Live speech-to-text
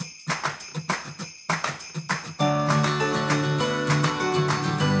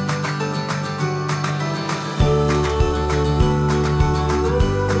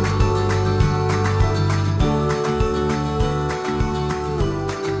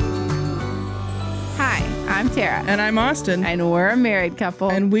Tara. And I'm Austin. And we're a married couple.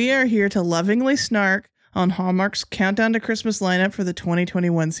 And we are here to lovingly snark on Hallmark's Countdown to Christmas lineup for the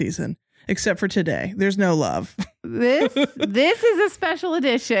 2021 season. Except for today. There's no love. This is a special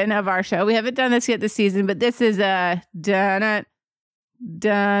edition of our show. We haven't done this yet this season, but this is a dun-it,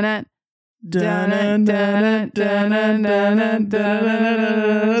 dun-it, dun-it, dun-it, dun-it, dun-it,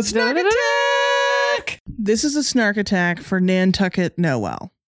 dun-it, Snark attack! This is a snark attack for Nantucket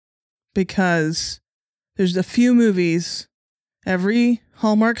Noel. Because there's a few movies every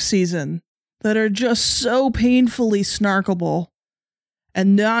Hallmark season that are just so painfully snarkable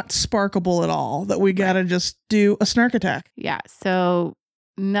and not sparkable at all that we gotta just do a snark attack. Yeah, so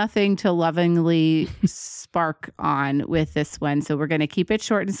nothing to lovingly spark on with this one. So we're going to keep it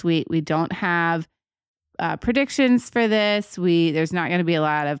short and sweet. We don't have predictions for this. There's not going to be a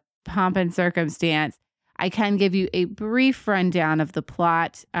lot of pomp and circumstance. I can give you a brief rundown of the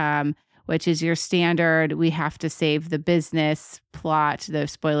plot, which is your standard, we have to save the business plot. The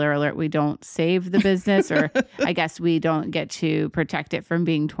spoiler alert, we don't save the business, or I guess we don't get to protect it from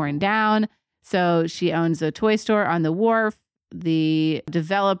being torn down. So she owns a toy store on the wharf. The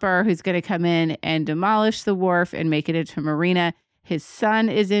developer who's going to come in and demolish the wharf and make it into a marina, his son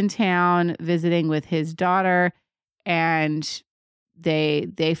is in town visiting with his daughter, and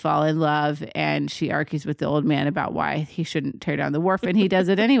they fall in love, and she argues with the old man about why he shouldn't tear down the wharf, and he does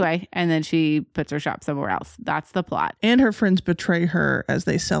it anyway, and then she puts her shop somewhere else. That's the plot. And her friends betray her as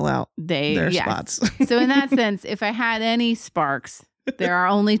they sell out their spots. So in that sense, if I had any sparks, there are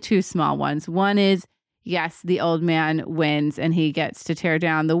only two small ones. One is, yes, the old man wins and he gets to tear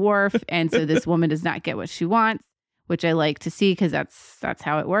down the wharf, and so this woman does not get what she wants, which I like to see because that's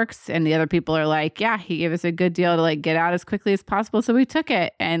how it works. And the other people are like, yeah, he gave us a good deal to like get out as quickly as possible, so we took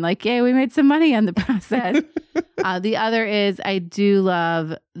it, and like, yay, we made some money on the process. The other is, I do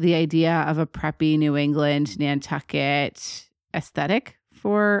love the idea of a preppy New England, Nantucket aesthetic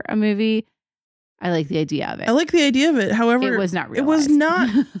for a movie. I like the idea of it. I like the idea of it. However, it was not realized. It was not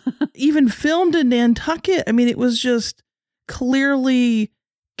even filmed in Nantucket. I mean, it was just clearly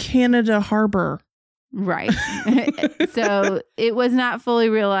Canada Harbor. Right. So it was not fully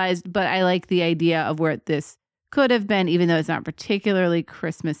realized, but I like the idea of where this could have been, even though it's not particularly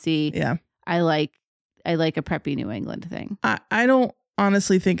Christmassy. Yeah. I like a preppy New England thing. I don't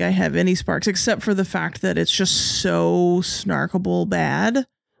honestly think I have any sparks, except for the fact that it's just so snarkable bad.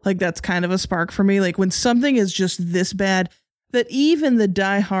 Like, that's kind of a spark for me. Like, when something is just this bad that even the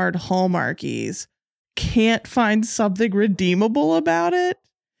diehard Hallmarkies can't find something redeemable about it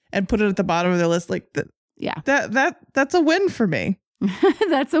and put it at the bottom of their list, like that's a win for me.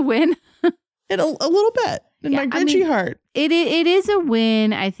 That's a win. A little bit in my Grinchy heart. It is a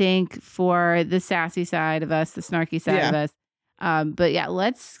win, I think, for the sassy side of us, the snarky side of us. But yeah,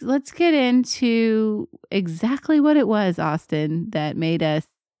 let's get into exactly what it was, Austin, that made us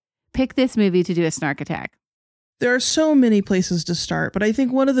pick this movie to do a snark attack. There are so many places to start, but I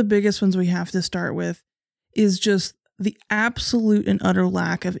think one of the biggest ones we have to start with is just the absolute and utter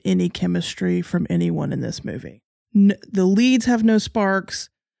lack of any chemistry from anyone in this movie. The leads have no sparks.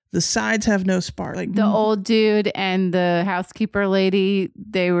 The sides have no spark. Like the old dude and the housekeeper lady,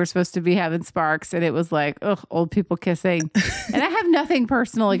 they were supposed to be having sparks, and it was like, ugh, old people kissing. And I have nothing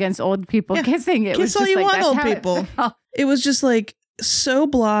personal against old people kissing. It kiss was all just you like, want, old people. It was just like so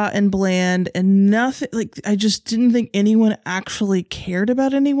blah and bland and nothing. Like, I just didn't think anyone actually cared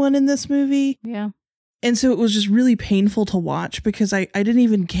about anyone in this movie. Yeah. And so it was just really painful to watch because I didn't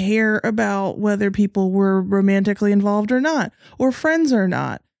even care about whether people were romantically involved or not, or friends or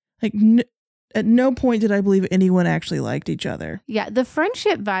not. Like, at no point did I believe anyone actually liked each other. Yeah, the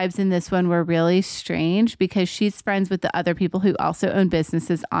friendship vibes in this one were really strange because she's friends with the other people who also own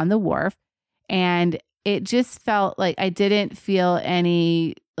businesses on the wharf. And it just felt like I didn't feel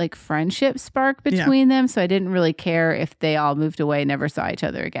any like friendship spark between them. So I didn't really care if they all moved away and never saw each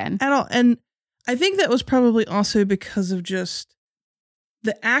other again. At all. And I think that was probably also because of just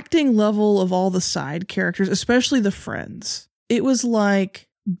the acting level of all the side characters, especially the friends. It was like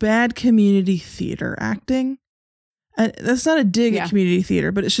bad community theater acting. And that's not a dig at community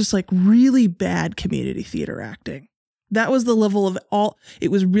theater, but it's just like really bad community theater acting. That was the level of all. It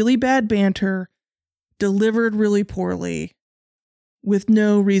was really bad banter, delivered really poorly, with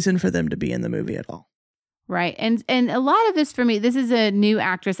no reason for them to be in the movie at all. Right. And a lot of this for me, this is a new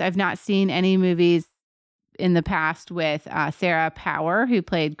actress. I've not seen any movies in the past with Sarah Power, who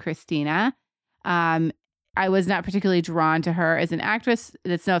played Christina. I was not particularly drawn to her as an actress.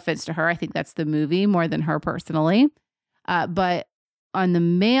 That's no offense to her. I think that's the movie more than her personally. But on the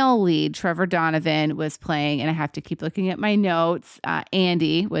male lead, Trevor Donovan was playing, and I have to keep looking at my notes.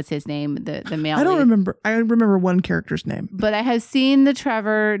 Andy was his name, the male lead. I don't remember. I remember one character's name. But I have seen the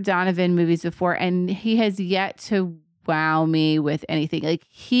Trevor Donovan movies before, and he has yet to wow me with anything. Like,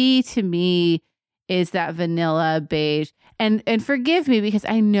 he, to me, is that vanilla beige. And forgive me, because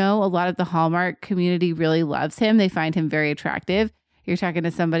I know a lot of the Hallmark community really loves him. They find him very attractive. You're talking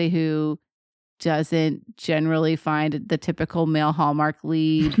to somebody who doesn't generally find the typical male Hallmark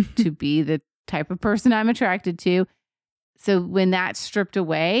lead to be the type of person I'm attracted to. So when that's stripped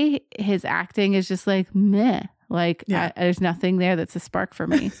away, his acting is just like meh. Like, there's nothing there that's a spark for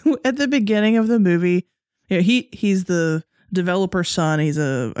me. At the beginning of the movie, he's the developer's son. He's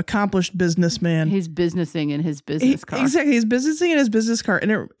a accomplished businessman. He's businessing in his business car. Exactly. He's businessing in his business car.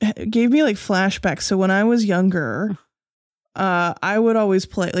 And it gave me like flashbacks. So when I was younger, I would always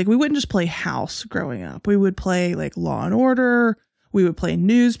play, like, we wouldn't just play house growing up. We would play like Law and Order. We would play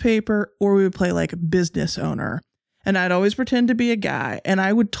newspaper, or we would play like business owner. And I'd always pretend to be a guy, and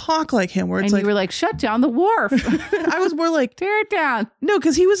I would talk like him, where it's you were like, shut down the wharf. I was more like, tear it down. No,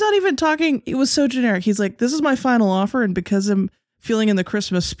 because he was not even talking. It was so generic. He's like, this is my final offer, and because I'm feeling in the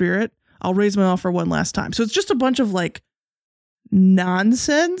Christmas spirit, I'll raise my offer one last time. So it's just a bunch of like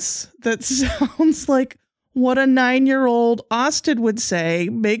nonsense that sounds like what a 9-year-old Austin would say,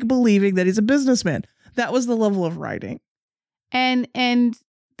 make believing that he's a businessman. That was the level of writing. And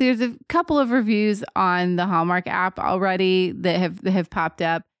there's a couple of reviews on the Hallmark app already that have popped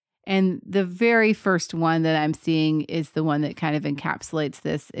up. And the very first one that I'm seeing is the one that kind of encapsulates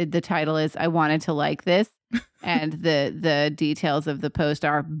this. The title is, I wanted to like this. And the details of the post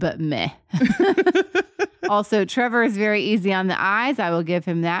are, but meh. Also, Trevor is very easy on the eyes. I will give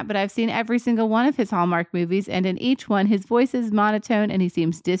him that. But I've seen every single one of his Hallmark movies, and in each one, his voice is monotone and he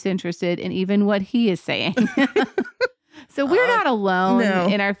seems disinterested in even what he is saying. So we're not alone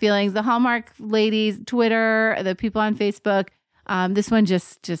in our feelings. The Hallmark ladies, Twitter, the people on Facebook, this one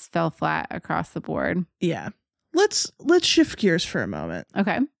just fell flat across the board. Yeah. Let's shift gears for a moment.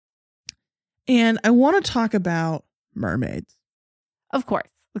 Okay. And I want to talk about mermaids. Of course.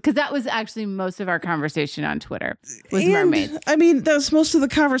 Because that was actually most of our conversation on Twitter was mermaids. I mean, that's most of the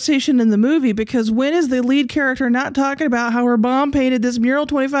conversation in the movie, because when is the lead character not talking about how her mom painted this mural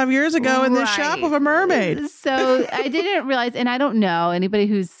 25 years ago in the shop of a mermaid? So I didn't realize, and I don't know, anybody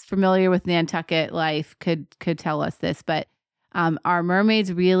who's familiar with Nantucket life could tell us this, but are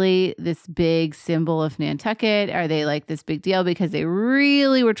mermaids really this big symbol of Nantucket? Are they like this big deal? Because they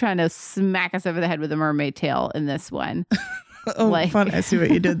really were trying to smack us over the head with a mermaid tail in this one. Oh, fun. I see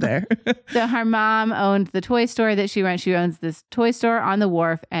what you did there. So her mom owned the toy store that she runs. She owns this toy store on the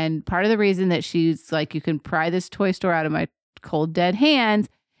wharf. And part of the reason that she's like, you can pry this toy store out of my cold, dead hands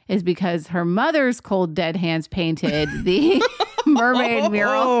is because her mother's cold, dead hands painted the mermaid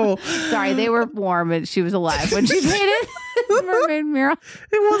mural. Sorry, they were warm and she was alive when she painted this mermaid mural.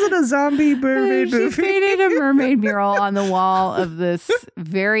 It wasn't a zombie mermaid movie. She painted a mermaid mural on the wall of this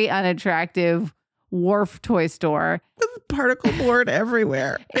very unattractive wharf toy store with particle board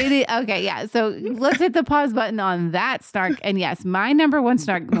everywhere. Okay, yeah. So let's hit the pause button on that snark. And yes, my number one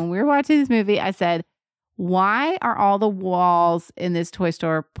snark when we were watching this movie, I said, why are all the walls in this toy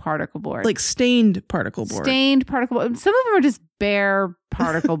store particle board? Like stained particle board. Stained particle board. Some of them are just bare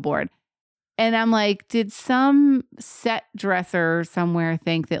particle board. And I'm like, did some set dresser somewhere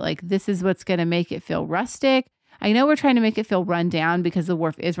think that like this is what's going to make it feel rustic? I know we're trying to make it feel run down because the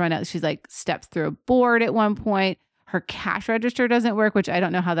wharf is run out. She's like steps through a board at one point. Her cash register doesn't work, which I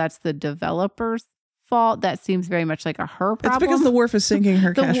don't know how that's the developer's fault. That seems very much like a her problem. It's because the wharf is sinking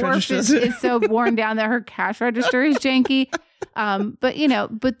her cash register. The wharf is so worn down that her cash register is janky.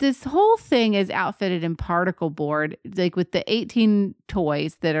 But this whole thing is outfitted in particle board, like with the 18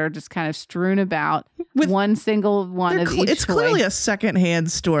 toys that are just kind of strewn about. With one single one of each It's toy. Clearly a secondhand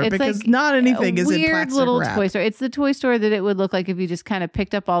store because not anything is in plastic weird little wrap. Toy store. It's the toy store that it would look like if you just kind of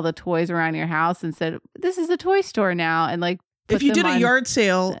picked up all the toys around your house and said, "This is a toy store now," and like. If you did a yard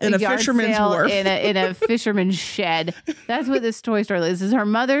sale in a fisherman's wharf. in a fisherman's shed, that's what this toy store is. This is her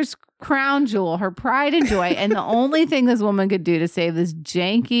mother's crown jewel, her pride and joy. And the only thing this woman could do to save this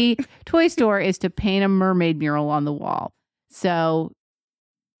janky toy store is to paint a mermaid mural on the wall. So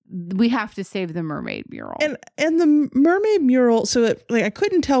we have to save the mermaid mural. And the mermaid mural, so I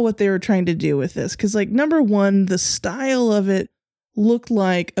couldn't tell what they were trying to do with this. Because number one, the style of it looked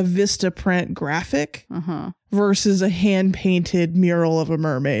like a Vistaprint graphic versus a hand-painted mural of a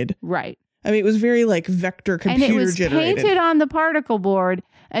mermaid. Right. I mean, it was very vector computer generated. And it was painted on the particle board.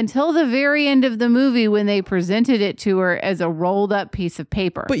 until the very end of the movie when they presented it to her as a rolled up piece of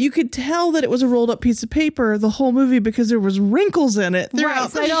paper. But you could tell that it was a rolled up piece of paper the whole movie because there was wrinkles in it throughout right.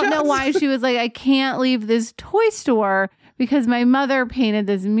 So the I don't know shots. why she was like, I can't leave this toy store because my mother painted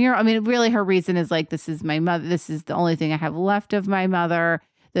this mural. I mean, really her reason is like, this is my mother. This is the only thing I have left of my mother.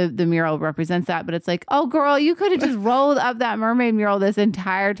 The mural represents that. But it's like, oh, girl, you could have just rolled up that mermaid mural this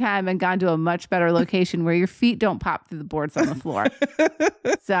entire time and gone to a much better location where your feet don't pop through the boards on the floor.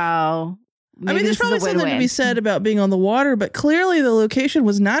 So, I mean, there's probably something to be said about being on the water, but clearly the location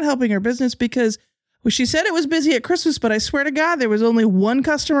was not helping her business because she said it was busy at Christmas, but I swear to God, there was only one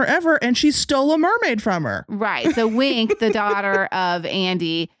customer ever and she stole a mermaid from her. Right. So Wink, the daughter of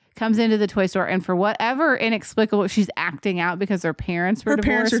Andy, comes into the toy store and for whatever inexplicable, she's acting out because her parents were divorced.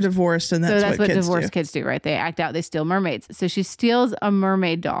 Her parents are divorced and that's what divorced kids do, right? They act out, they steal mermaids. So she steals a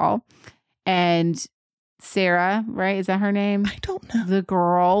mermaid doll and Sarah, right? Is that her name? I don't know. The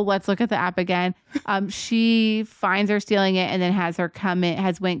girl. Let's look at the app again. She finds her stealing it and then has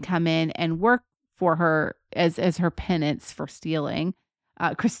Wink come in and work for her as her penance for stealing.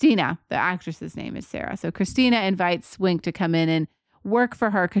 Christina, the actress's name is Sarah. So Christina invites Wink to come in and work for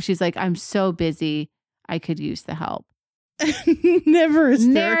her because she's like, I'm so busy, I could use the help. Never is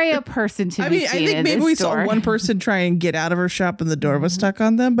Nary a person to be seen. I think maybe we saw one person try and get out of her shop and the door was stuck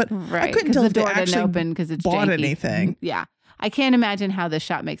on them, but right, I couldn't tell if the they door actually didn't open because it's bought janky. anything. Yeah. I can't imagine how this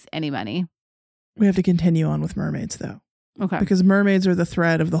shop makes any money. We have to continue on with mermaids though. Okay. Because mermaids are the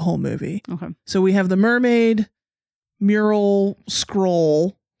thread of the whole movie. Okay. So we have the mermaid mural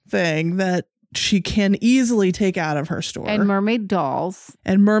scroll thing that she can easily take out of her store. And mermaid dolls.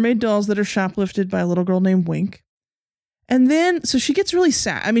 And mermaid dolls that are shoplifted by a little girl named Wink. And then, so she gets really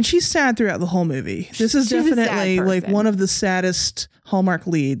sad. I mean, she's sad throughout the whole movie. This is definitely like one of the saddest Hallmark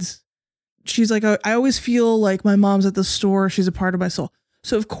leads. She's like, I always feel like my mom's at the store. She's a part of my soul.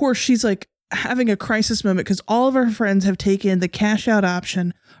 So of course she's like having a crisis moment because all of her friends have taken the cash out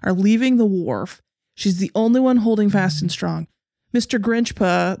option, are leaving the wharf. She's the only one holding fast and strong. Mr.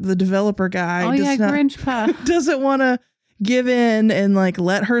 Grinchpa, the developer guy, Grinchpa doesn't want to give in and like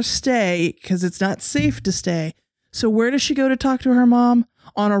let her stay because it's not safe to stay. So where does she go to talk to her mom?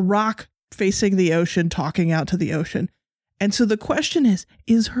 On a rock facing the ocean, talking out to the ocean. And so the question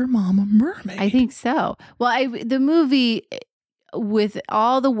is her mom a mermaid? I think so. Well, the movie, with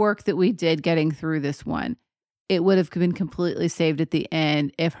all the work that we did getting through this one, it would have been completely saved at the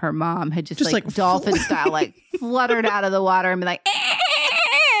end if her mom had just like dolphin style, like fluttered out of the water and been like, save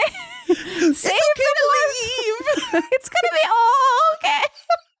it's okay to leave. It's going to be all okay.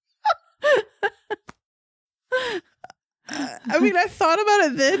 I mean, I thought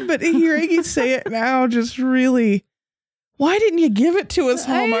about it then, but hearing you say it now just really, why didn't you give it to us,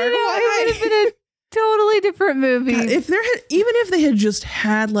 Hallmark? It would have been a totally different movie. God, even if they had just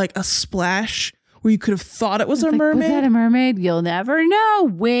had like a splash where you could have thought it was a mermaid. Was that a mermaid? You'll never know.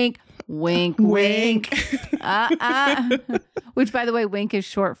 Wink, wink, wink. Which, by the way, Wink is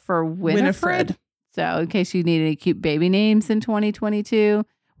short for Winifred. So in case you need any cute baby names in 2022,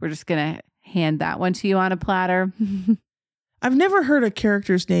 we're just going to hand that one to you on a platter. I've never heard a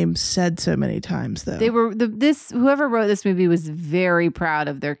character's name said so many times, though. Whoever wrote this movie was very proud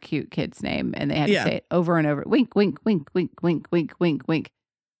of their cute kid's name, and they had to say it over and over. Wink, wink, wink, wink, wink, wink, wink, wink.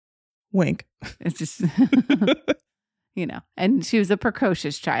 Wink. It's just, and she was a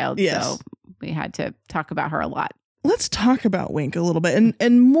precocious child, so we had to talk about her a lot. Let's talk about Wink a little bit,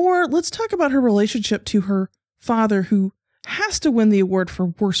 and more. Let's talk about her relationship to her father, who has to win the award for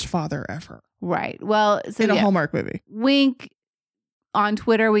worst father ever. Right. Well, so in a Hallmark movie. Wink, on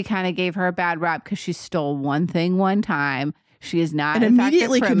Twitter, we kind of gave her a bad rap because she stole one thing one time. She is not, in fact,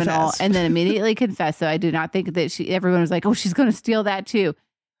 a criminal, and then immediately confessed. So I do not think that everyone was like, oh, she's going to steal that too.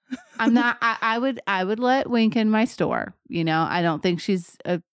 I'm not. I would let Wink in my store. I don't think she's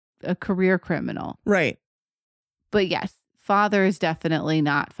a career criminal. Right. But yes, father is definitely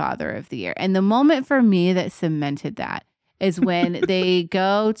not father of the year. And the moment for me that cemented that is when they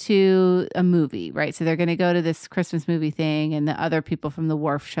go to a movie, right? So they're going to go to this Christmas movie thing and the other people from the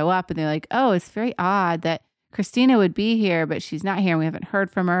wharf show up and they're like, oh, it's very odd that Christina would be here, but she's not here. And we haven't heard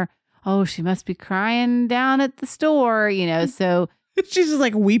from her. Oh, she must be crying down at the store, so she's just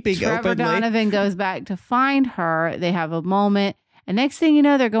like weeping Trevor openly. Donovan goes back to find her. They have a moment. And next thing you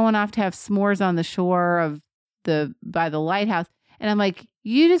know, they're going off to have s'mores on the shore by the lighthouse. And I'm like,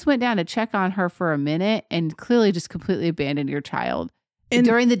 you just went down to check on her for a minute and clearly just completely abandoned your child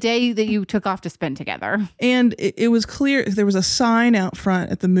during the day that you took off to spend together. And it was clear there was a sign out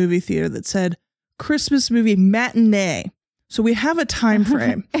front at the movie theater that said Christmas movie matinee. So we have a time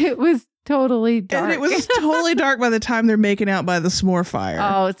frame. It was totally dark. And it was totally dark by the time they're making out by the s'more fire.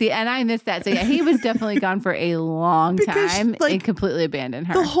 Oh, see, and I missed that. So yeah, he was definitely gone for a long time and completely abandoned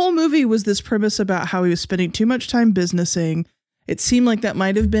her. The whole movie was this premise about how he was spending too much time businessing. It seemed like that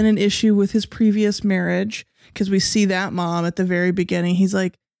might have been an issue with his previous marriage, because we see that mom at the very beginning. He's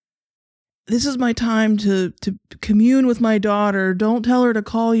like, this is my time to commune with my daughter. Don't tell her to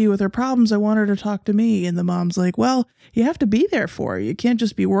call you with her problems. I want her to talk to me. And the mom's like, well, you have to be there for her. You can't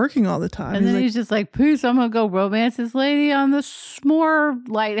just be working all the time. And then he's just like, peace, I'm going to go romance this lady on the s'more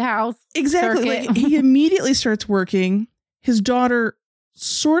lighthouse. Exactly. Like, he immediately starts working. His daughter,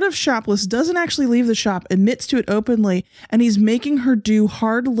 sort of shopless, doesn't actually leave the shop, admits to it openly, and he's making her do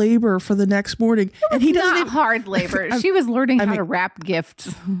hard labor for the next morning. And he doesn't even hard labor. She was learning how to wrap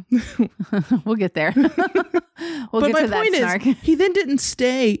gifts. We'll get there. We'll get to that snark. He then didn't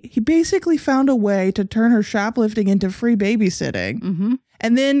stay. He basically found a way to turn her shoplifting into free babysitting,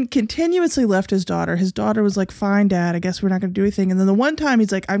 and then continuously left his daughter. His daughter was like, fine, Dad, I guess we're not going to do anything. And then the one time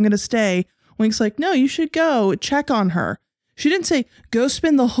he's like, I'm going to stay. Wink's like, no, you should go check on her. She didn't say, go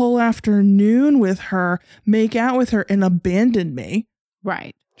spend the whole afternoon with her, make out with her, and abandon me.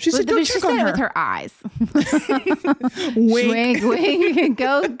 Right. She said, go check on her. With her eyes. Wink. Wink.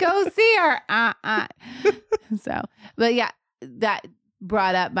 Go see her. So, but yeah, that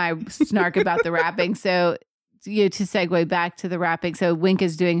brought up my snark about the wrapping. So, to segue back to the wrapping. So, Wink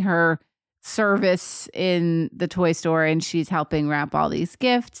is doing her service in the toy store, and she's helping wrap all these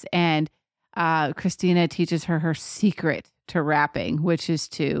gifts. And Christina teaches her secret to wrapping, which is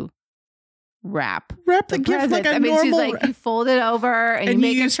to wrap the gift like a normal. She's like, you fold it over and you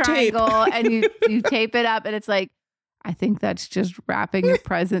make a triangle and you tape it up, and it's like, I think that's just wrapping a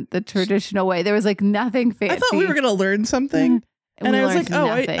present the traditional way. There was like nothing fancy. I thought we were going to learn something. And I was like, oh,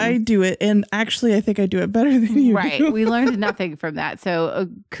 I do it. And actually, I think I do it better than you do. We learned nothing from that. So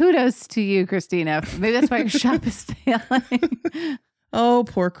kudos to you, Christina. Maybe that's why your shop is failing. Oh,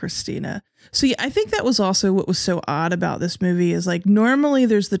 poor Christina. So yeah, I think that was also what was so odd about this movie is like, normally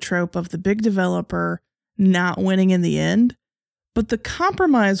there's the trope of the big developer not winning in the end. But the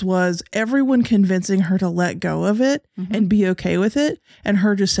compromise was everyone convincing her to let go of it and be okay with it. And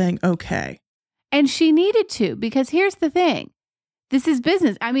her just saying, okay. And she needed to, because here's the thing. This is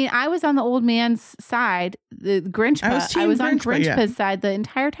business. I mean, I was on the old man's side, the Grinch. I was on Grinchpa's side the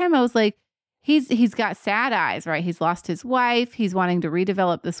entire time. I was like, he's got sad eyes, right? He's lost his wife. He's wanting to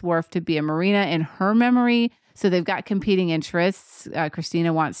redevelop this wharf to be a marina in her memory. So they've got competing interests.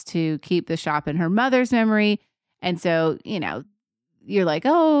 Christina wants to keep the shop in her mother's memory. And so, you're like,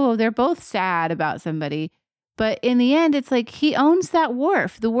 oh, they're both sad about somebody. But in the end, it's like he owns that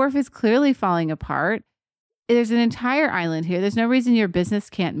wharf. The wharf is clearly falling apart. There's an entire island here. There's no reason your business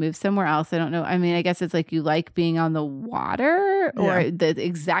can't move somewhere else. I don't know. I mean, I guess it's like you like being on the water or the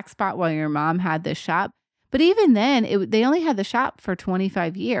exact spot while your mom had this shop. But even then, they only had the shop for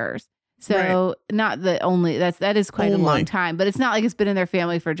 25 years. So not the only, that is quite a long time. But it's not like it's been in their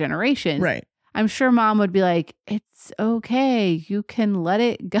family for generations. Right. I'm sure mom would be like, it's okay. You can let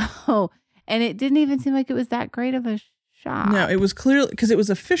it go. And it didn't even seem like it was that great of a shop. No, it was clearly because it was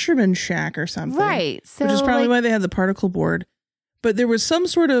a fisherman's shack or something. Right. So, which is probably why they had the particle board. But there was some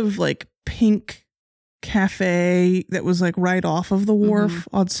sort of like pink cafe that was like right off of the wharf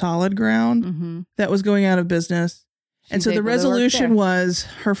on solid ground that was going out of business. And so the resolution was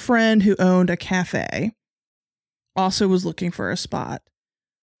her friend who owned a cafe also was looking for a spot.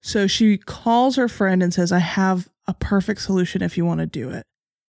 So she calls her friend and says, I have a perfect solution if you want to do it.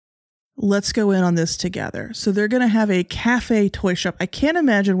 Let's go in on this together. So they're going to have a cafe toy shop. I can't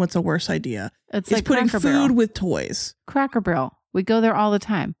imagine what's a worse idea. It's like putting Cracker food Barrel. with toys. Cracker Barrel. We go there all the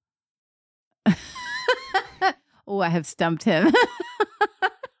time. Oh, I have stumped him.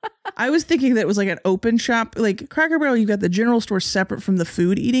 I was thinking that it was like an open shop. Like Cracker Barrel, you got the general store separate from the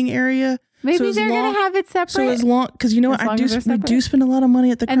food eating area. Maybe they're going to have it separate. So as long, because you know what, we do spend a lot of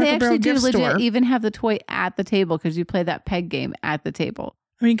money at the Cracker Barrel gift store. And they actually do legit even have the toy at the table because you play that peg game at the table.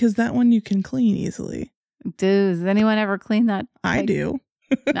 I mean, because that one you can clean easily. Does anyone ever clean that? I do.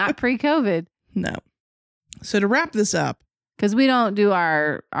 Not pre-COVID. No. So to wrap this up. Because we don't do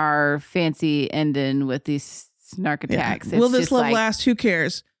our fancy ending with these snark attacks. Yeah. Will this love last? Who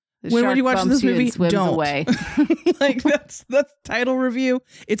cares? When you watch this movie, don't. Away. Like that's title review.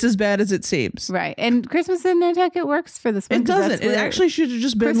 It's as bad as it seems. Right. And Christmas in Nantucket works for this one. It doesn't. It actually should have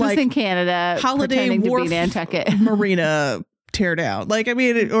just been Christmas like in Canada, holiday wharf to be Nantucket. Marina tear down. Like, I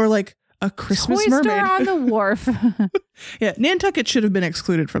mean, or like a Christmas Toy mermaid store on the wharf. Yeah. Nantucket should have been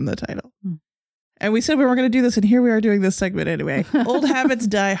excluded from the title. And we said we weren't going to do this. And here we are doing this segment anyway. Old habits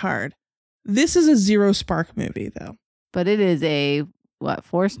die hard. This is a zero spark movie though. But it is a what,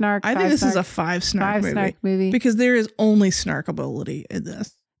 4 snark? I think this is a 5 snark movie. Snark movie. Because there is only snarkability in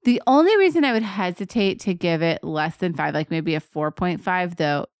this. The only reason I would hesitate to give it less than 5, like maybe a 4.5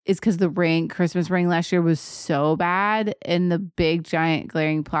 though, is because the Christmas Ring last year was so bad in the big, giant,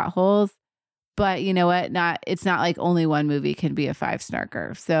 glaring plot holes. But you know what? It's not like only one movie can be a 5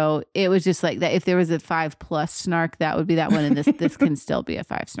 snarker. So it was just like that. If there was a 5+ snark, that would be that one. And this can still be a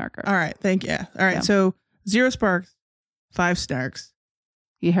 5 snarker. All right. Thank you. All right. So 0 sparks, 5 snarks.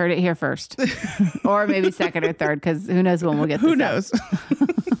 You heard it here first. Or maybe second or third, because who knows when we'll get this Who knows?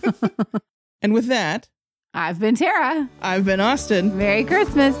 And with that, I've been Tara. I've been Austin. Merry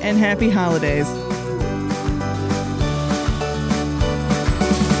Christmas. And happy holidays.